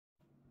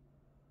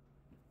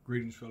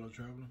Greetings, fellow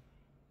traveler.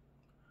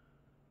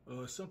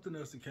 Something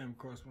else that came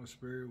across my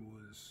spirit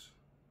was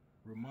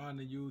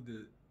reminding you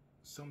that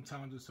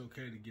sometimes it's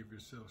okay to give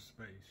yourself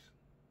space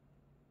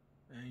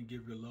and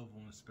give your loved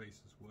ones space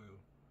as well.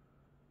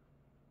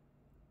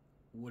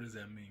 What does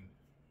that mean?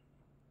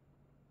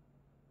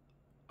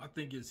 I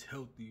think it's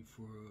healthy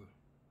for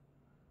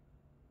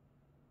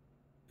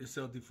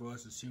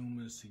us as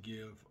humans to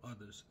give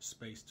others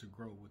space to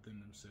grow within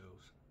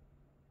themselves.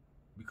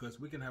 Because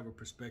we can have a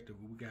perspective,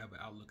 we can have an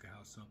outlook at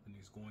how something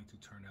is going to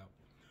turn out,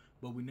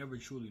 but we never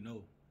truly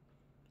know.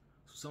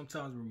 So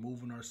sometimes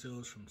removing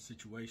ourselves from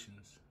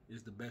situations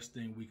is the best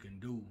thing we can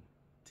do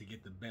to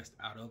get the best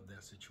out of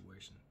that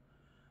situation.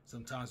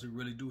 Sometimes we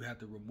really do have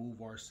to remove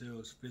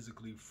ourselves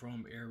physically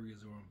from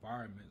areas or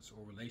environments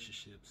or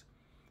relationships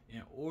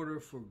in order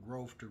for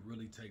growth to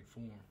really take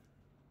form.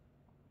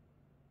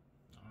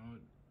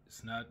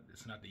 It's not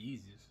the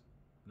easiest.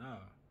 Nah.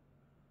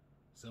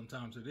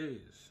 Sometimes it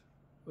is.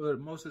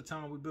 But most of the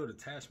time we build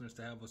attachments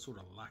to have us sort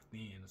of locked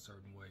in a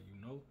certain way, you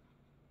know?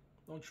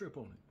 Don't trip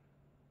on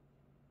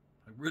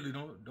it. Like, really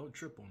don't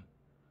trip on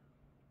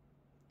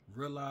it.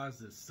 Realize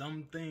that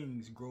some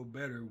things grow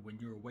better when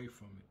you're away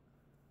from it.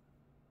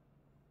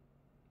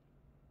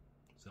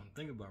 Something to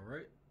think about,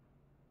 right?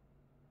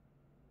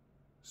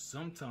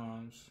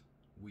 Sometimes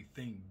we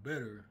think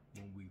better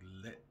when we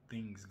let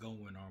things go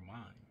in our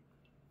mind.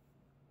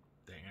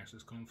 The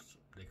answers come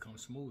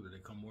smoother, they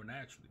come more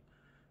naturally.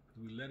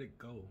 We let it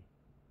go.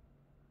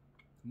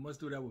 You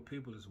must do that with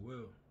people as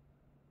well.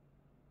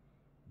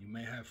 You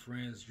may have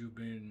friends you've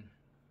been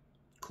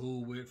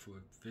cool with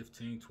for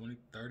 15, 20,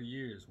 30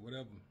 years,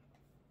 whatever.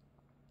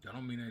 That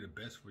don't mean they're the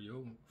best for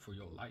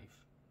your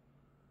life.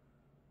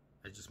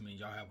 That just means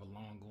y'all have an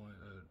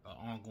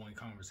ongoing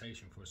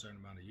conversation for a certain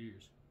amount of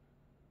years.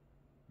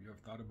 You ever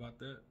thought about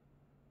that?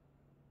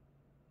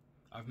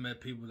 I've met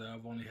people that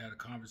I've only had a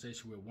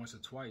conversation with once or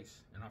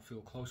twice, and I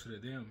feel closer to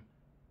them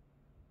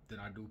than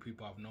I do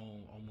people I've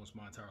known almost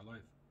my entire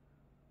life.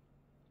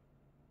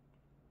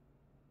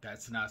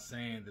 That's not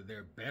saying that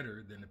they're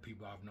better than the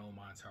people I've known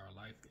my entire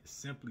life. It's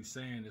simply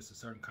saying it's a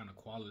certain kind of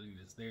quality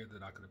that's there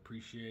that I could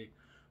appreciate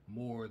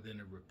more than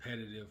a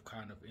repetitive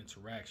kind of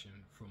interaction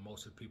from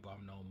most of the people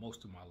I've known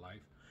most of my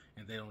life,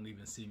 and they don't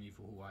even see me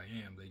for who I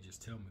am. They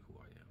just tell me who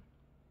I am.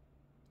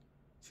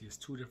 See, it's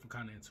two different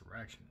kind of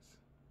interactions.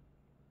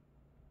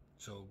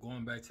 So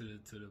going back to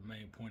the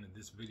main point of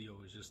this video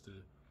is just to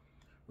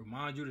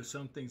remind you that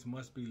some things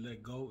must be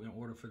let go in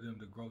order for them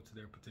to grow to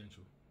their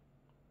potential.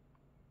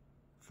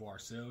 For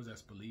ourselves,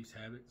 that's beliefs,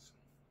 habits,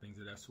 things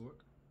of that sort.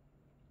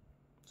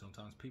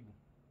 Sometimes people,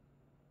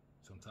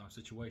 sometimes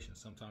situations,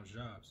 sometimes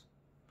jobs,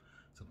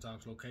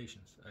 sometimes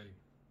locations. Hey,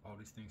 all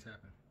these things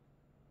happen.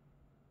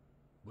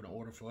 But in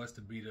order for us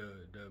to be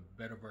the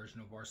better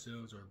version of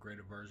ourselves, or a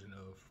greater version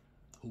of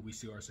who we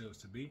see ourselves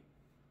to be,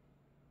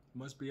 we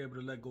must be able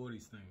to let go of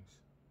these things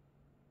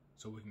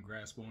so we can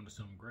grasp on to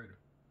something greater.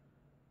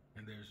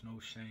 And there's no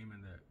shame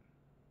in that.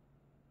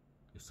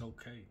 It's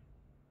okay.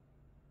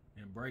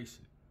 Embrace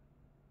it.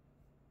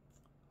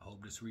 I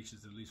hope this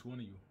reaches at least one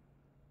of you.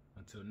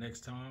 Until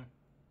next time,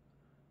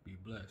 be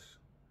blessed.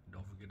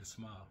 Don't forget to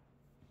smile.